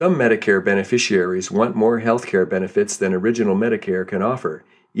Some Medicare beneficiaries want more health care benefits than original Medicare can offer,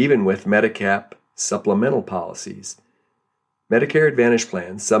 even with Medigap supplemental policies. Medicare Advantage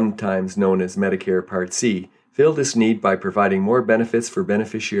plans, sometimes known as Medicare Part C, fill this need by providing more benefits for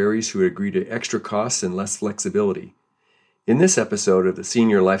beneficiaries who agree to extra costs and less flexibility. In this episode of the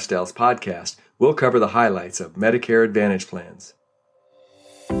Senior Lifestyles Podcast, we'll cover the highlights of Medicare Advantage plans.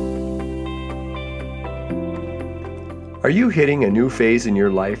 Are you hitting a new phase in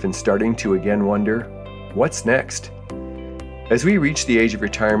your life and starting to again wonder, what's next? As we reach the age of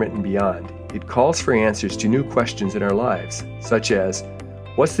retirement and beyond, it calls for answers to new questions in our lives, such as,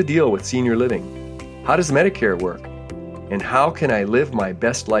 what's the deal with senior living? How does Medicare work? And how can I live my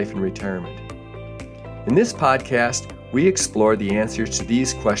best life in retirement? In this podcast, we explore the answers to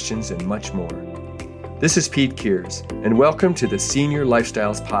these questions and much more. This is Pete Kears, and welcome to the Senior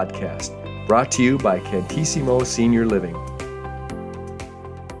Lifestyles Podcast, brought to you by Cantissimo Senior Living.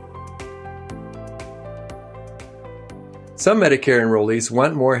 Some Medicare enrollees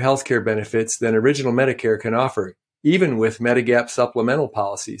want more health care benefits than original Medicare can offer, even with Medigap supplemental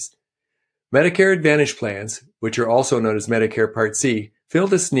policies. Medicare Advantage plans, which are also known as Medicare Part C, fill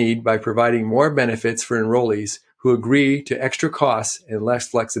this need by providing more benefits for enrollees who agree to extra costs and less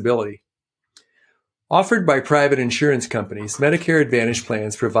flexibility. Offered by private insurance companies, Medicare Advantage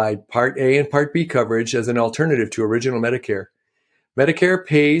plans provide Part A and Part B coverage as an alternative to original Medicare. Medicare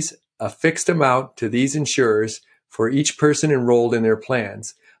pays a fixed amount to these insurers for each person enrolled in their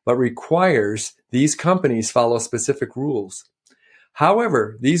plans, but requires these companies follow specific rules.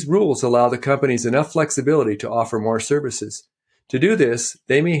 However, these rules allow the companies enough flexibility to offer more services. To do this,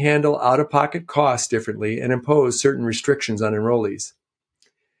 they may handle out-of-pocket costs differently and impose certain restrictions on enrollees.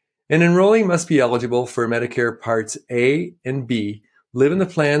 An enrollee must be eligible for Medicare Parts A and B, live in the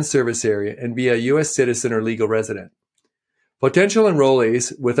planned service area, and be a U.S. citizen or legal resident. Potential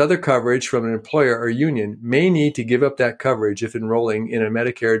enrollees with other coverage from an employer or union may need to give up that coverage if enrolling in a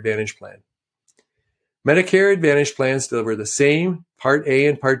Medicare Advantage plan. Medicare Advantage plans deliver the same Part A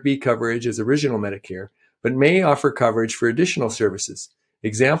and Part B coverage as original Medicare, but may offer coverage for additional services.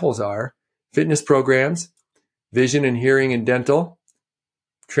 Examples are fitness programs, vision and hearing and dental,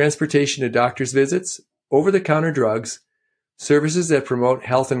 transportation to doctor's visits, over-the-counter drugs, services that promote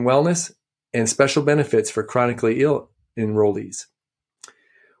health and wellness, and special benefits for chronically ill enrollees.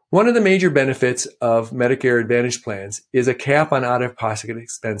 One of the major benefits of Medicare Advantage plans is a cap on out-of-pocket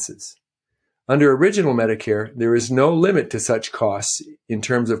expenses. Under original Medicare, there is no limit to such costs in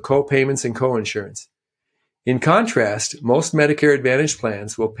terms of co-payments and co-insurance. In contrast, most Medicare Advantage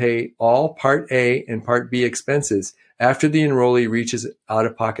plans will pay all Part A and Part B expenses after the enrollee reaches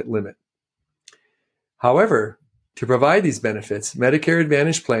out-of-pocket limit. However, to provide these benefits, Medicare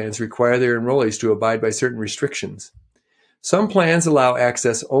Advantage plans require their enrollees to abide by certain restrictions. Some plans allow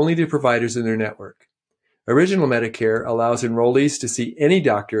access only to providers in their network. Original Medicare allows enrollees to see any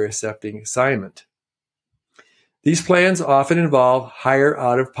doctor accepting assignment. These plans often involve higher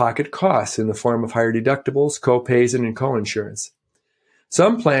out-of-pocket costs in the form of higher deductibles, co-pays, and co-insurance.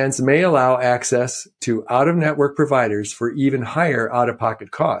 Some plans may allow access to out-of-network providers for even higher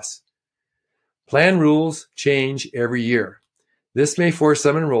out-of-pocket costs. Plan rules change every year. This may force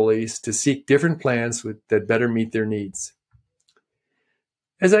some enrollees to seek different plans that better meet their needs.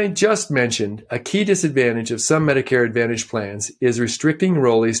 As I just mentioned, a key disadvantage of some Medicare Advantage plans is restricting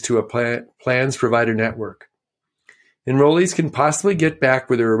enrollees to a plan's provider network. Enrollees can possibly get back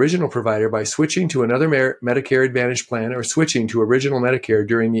with their original provider by switching to another Medicare Advantage plan or switching to original Medicare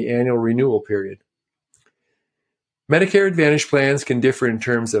during the annual renewal period. Medicare Advantage plans can differ in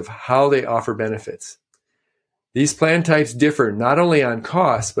terms of how they offer benefits. These plan types differ not only on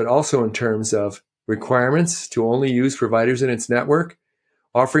cost, but also in terms of requirements to only use providers in its network,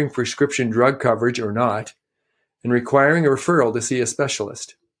 offering prescription drug coverage or not, and requiring a referral to see a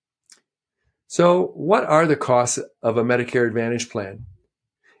specialist. So, what are the costs of a Medicare Advantage plan?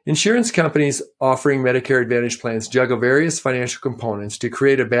 Insurance companies offering Medicare Advantage plans juggle various financial components to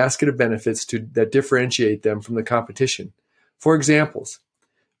create a basket of benefits that differentiate them from the competition. For examples,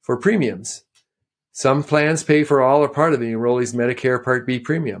 for premiums, some plans pay for all or part of the enrollee's Medicare Part B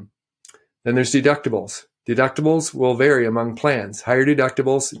premium. Then there's deductibles. Deductibles will vary among plans. Higher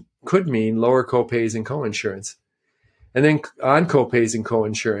deductibles could mean lower co-pays and co-insurance. And then on co-pays and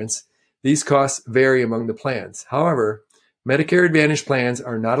co-insurance, these costs vary among the plans. However, Medicare Advantage plans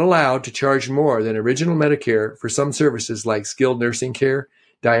are not allowed to charge more than original Medicare for some services like skilled nursing care,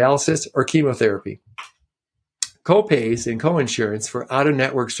 dialysis, or chemotherapy. Co-pays and co-insurance for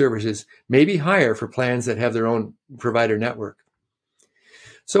out-of-network services may be higher for plans that have their own provider network.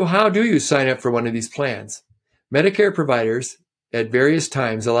 So how do you sign up for one of these plans? Medicare providers at various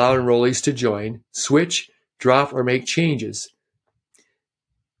times allow enrollees to join, switch, drop, or make changes.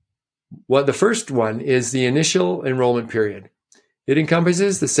 The first one is the initial enrollment period. It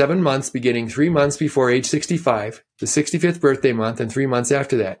encompasses the 7 months beginning 3 months before age 65, the 65th birthday month, and 3 months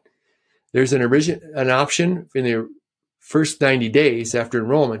after that. There's an option in the first 90 days after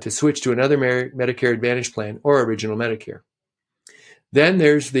enrollment to switch to another Medicare Advantage plan or Original Medicare. Then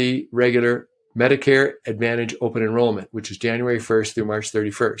there's the regular Medicare Advantage open enrollment, which is January 1st through March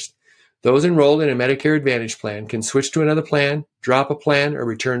 31st. Those enrolled in a Medicare Advantage plan can switch to another plan, drop a plan, or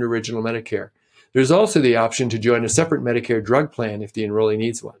return to Original Medicare. There's also the option to join a separate Medicare drug plan if the enrollee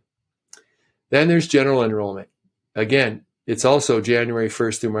needs one. Then there's general enrollment. Again, it's also January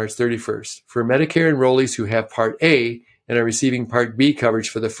 1st through March 31st for Medicare enrollees who have Part A and are receiving Part B coverage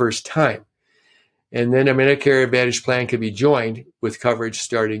for the first time. And then a Medicare Advantage plan can be joined with coverage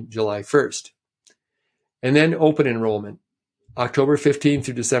starting July 1st. And then open enrollment, October 15th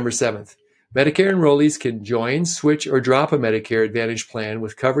through December 7th. Medicare enrollees can join, switch, or drop a Medicare Advantage plan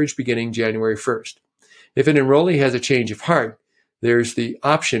with coverage beginning January 1st. If an enrollee has a change of heart, there's the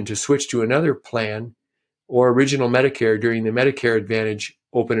option to switch to another plan or Original Medicare during the Medicare Advantage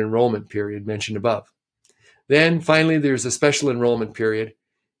open enrollment period mentioned above. Then finally, there's a special enrollment period.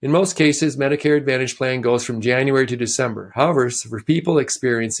 In most cases, Medicare Advantage plan goes from January to December. However, for people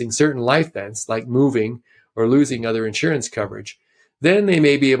experiencing certain life events like moving or losing other insurance coverage, then they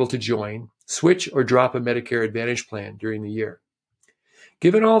may be able to join, switch, or drop a Medicare Advantage plan during the year.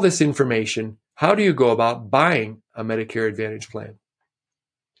 Given all this information, how do you go about buying a Medicare Advantage plan?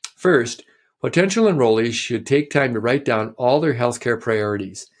 First, potential enrollees should take time to write down all their healthcare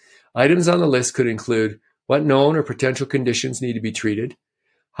priorities. Items on the list could include what known or potential conditions need to be treated,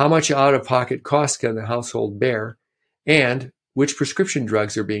 how much out-of-pocket costs can the household bear, and which prescription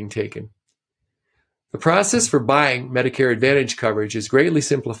drugs are being taken. The process for buying Medicare Advantage coverage is greatly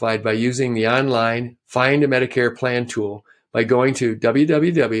simplified by using the online Find a Medicare Plan tool by going to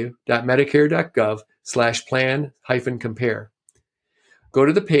www.medicare.gov/plan-compare. Go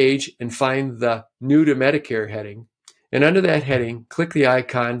to the page and find the New to Medicare heading, and under that heading, click the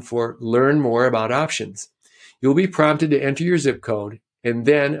icon for Learn More About Options. You'll be prompted to enter your zip code, and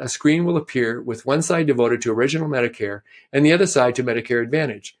then a screen will appear with one side devoted to Original Medicare and the other side to Medicare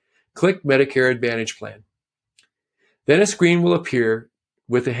Advantage. Click Medicare Advantage Plan. Then a screen will appear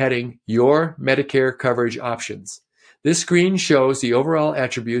with the heading Your Medicare Coverage Options. This screen shows the overall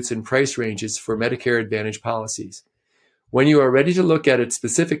attributes and price ranges for Medicare Advantage policies. When you are ready to look at its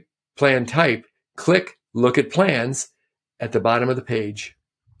specific plan type, click Look at Plans at the bottom of the page.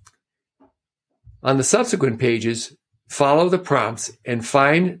 On the subsequent pages, follow the prompts and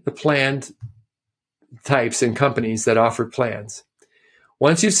find the plan types and companies that offer plans.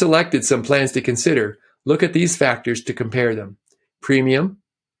 Once you've selected some plans to consider, look at these factors to compare them: premium,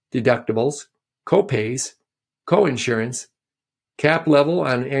 deductibles, copays, coinsurance, cap level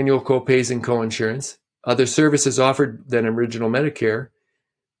on annual copays and coinsurance, other services offered than Original Medicare,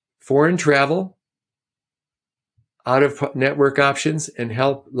 foreign travel, out-of-network options, and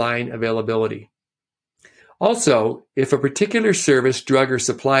helpline availability. Also, if a particular service, drug, or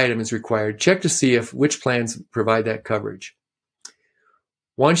supply item is required, check to see which plans provide that coverage.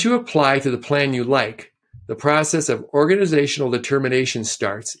 Once you apply to the plan you like, the process of organizational determination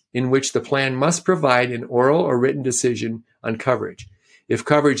starts, in which the plan must provide an oral or written decision on coverage. If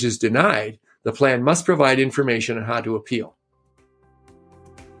coverage is denied, the plan must provide information on how to appeal.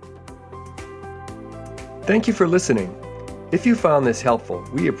 Thank you for listening. If you found this helpful,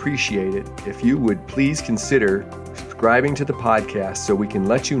 we appreciate it if you would please consider subscribing to the podcast so we can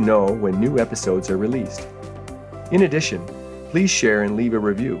let you know when new episodes are released. In addition, please share and leave a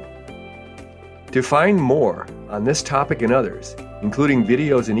review. To find more on this topic and others, including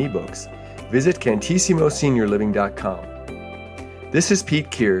videos and ebooks, visit cantissimoseniorliving.com. This is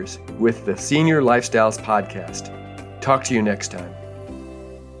Pete Kears with the Senior Lifestyles Podcast. Talk to you next time.